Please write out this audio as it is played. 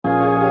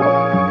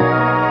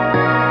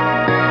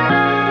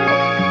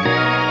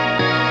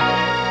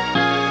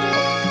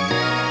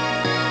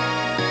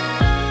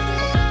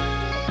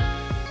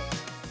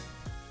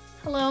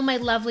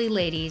lovely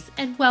ladies,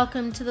 and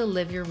welcome to the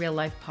Live Your Real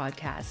Life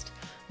podcast.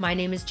 My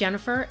name is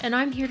Jennifer, and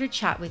I'm here to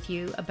chat with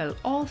you about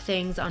all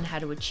things on how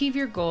to achieve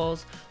your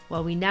goals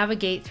while we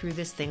navigate through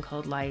this thing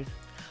called life.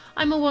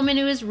 I'm a woman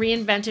who has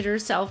reinvented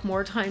herself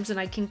more times than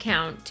I can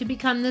count to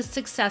become the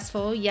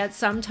successful, yet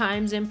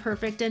sometimes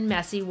imperfect and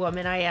messy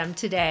woman I am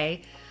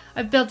today.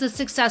 I've built a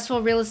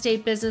successful real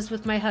estate business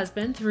with my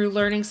husband through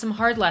learning some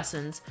hard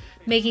lessons,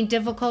 making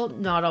difficult,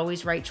 not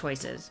always right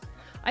choices.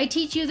 I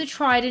teach you the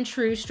tried and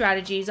true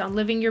strategies on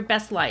living your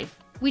best life.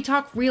 We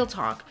talk real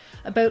talk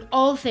about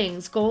all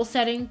things goal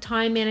setting,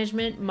 time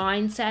management,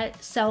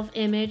 mindset,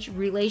 self-image,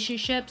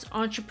 relationships,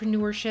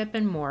 entrepreneurship,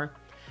 and more.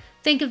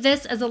 Think of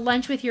this as a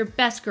lunch with your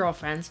best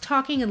girlfriends,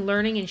 talking and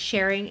learning and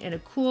sharing in a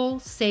cool,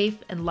 safe,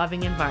 and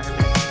loving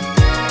environment.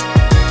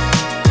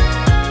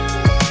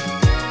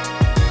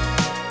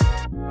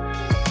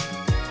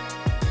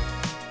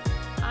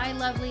 Hi,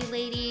 lovely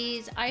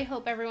ladies. I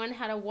hope everyone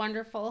had a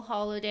wonderful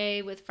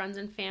holiday with friends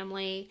and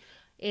family.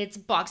 It's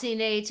Boxing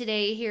Day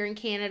today here in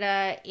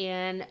Canada,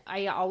 and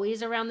I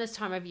always around this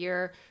time of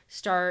year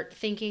start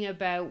thinking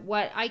about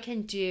what I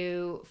can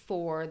do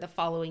for the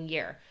following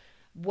year.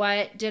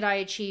 What did I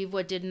achieve?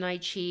 What didn't I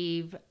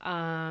achieve?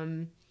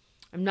 I'm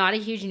not a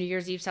huge New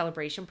Year's Eve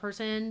celebration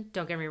person.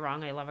 Don't get me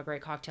wrong. I love a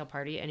great cocktail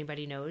party.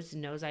 Anybody knows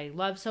I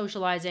love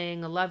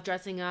socializing. I love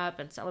dressing up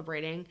and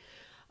celebrating.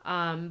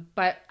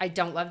 But I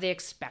don't love the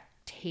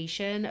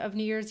expectation of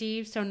New Year's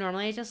Eve. So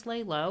normally I just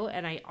lay low,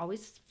 and I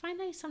always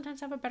find I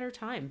sometimes have a better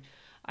time.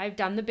 I've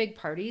done the big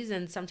parties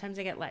and sometimes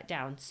I get let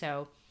down.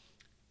 So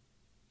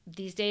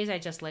these days I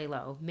just lay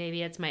low.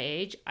 Maybe it's my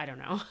age. I don't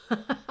know.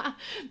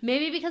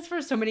 Maybe because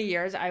for so many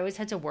years I always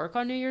had to work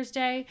on New Year's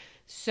Day.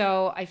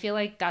 So I feel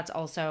like that's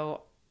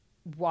also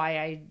why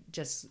I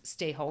just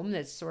stay home.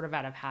 That's sort of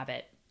out of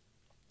habit.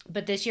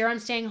 But this year I'm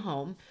staying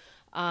home.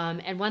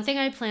 And one thing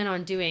I plan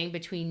on doing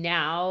between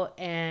now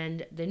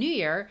and the new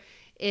year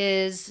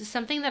is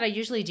something that I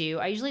usually do.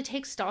 I usually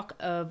take stock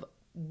of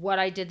what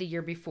I did the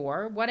year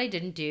before, what I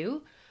didn't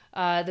do,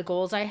 the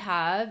goals I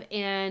have,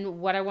 and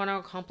what I want to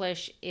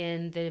accomplish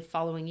in the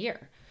following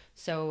year.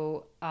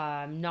 So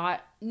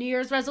not New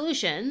Year's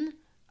resolution,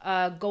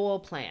 goal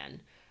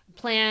plan.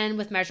 Plan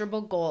with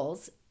measurable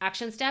goals,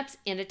 action steps,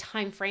 and a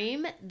time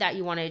frame that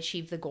you want to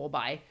achieve the goal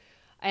by.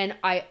 And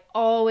I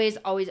always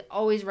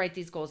write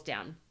these goals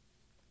down.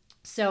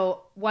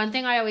 So one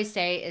thing I always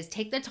say is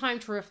take the time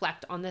to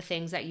reflect on the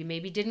things that you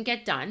maybe didn't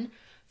get done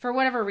for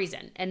whatever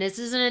reason. And this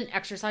isn't an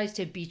exercise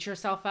to beat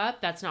yourself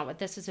up. That's not what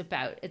this is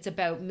about. It's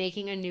about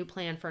making a new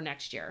plan for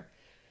next year.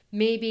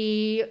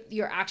 Maybe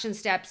your action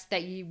steps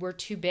that you were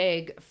too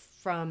big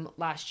from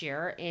last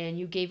year and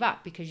you gave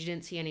up because you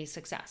didn't see any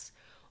success.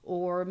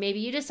 Or maybe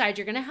you decide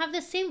you're going to have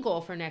the same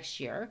goal for next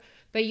year,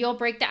 but you'll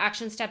break the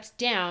action steps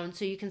down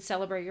so you can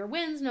celebrate your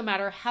wins no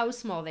matter how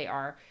small they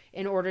are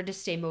in order to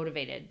stay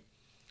motivated.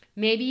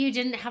 Maybe you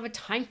didn't have a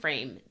time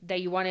frame that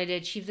you wanted to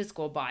achieve this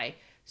goal by,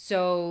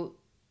 so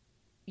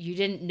you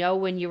didn't know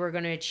when you were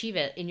going to achieve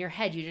it in your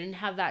head. You didn't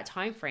have that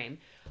time frame,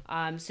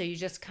 so you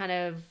just kind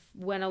of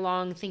went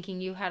along thinking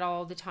you had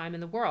all the time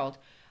in the world.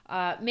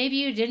 Maybe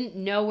you didn't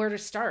know where to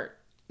start.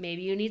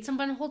 Maybe you need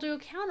someone to hold you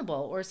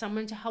accountable, or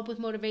someone to help with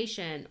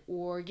motivation,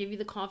 or give you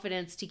the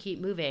confidence to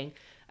keep moving.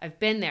 I've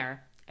been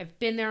there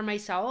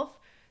myself.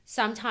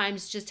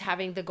 Sometimes just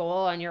having the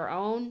goal on your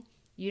own,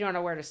 you don't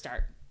know where to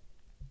start.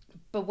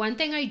 But one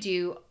thing I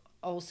do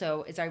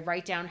also is I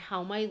write down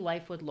how my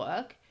life would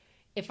look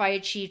if I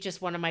achieved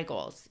just one of my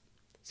goals.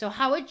 So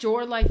how would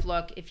your life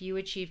look if you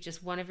achieved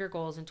just one of your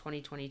goals in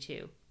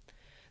 2022?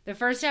 The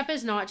first step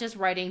is not just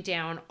writing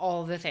down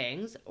all the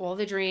things, all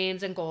the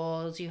dreams and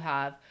goals you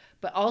have,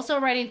 but also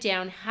writing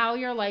down how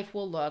your life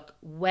will look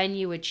when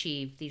you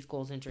achieve these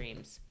goals and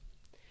dreams.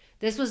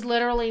 This was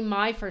literally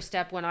my first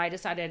step when I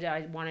decided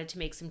I wanted to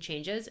make some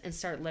changes and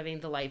start living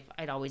the life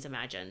I'd always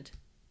imagined.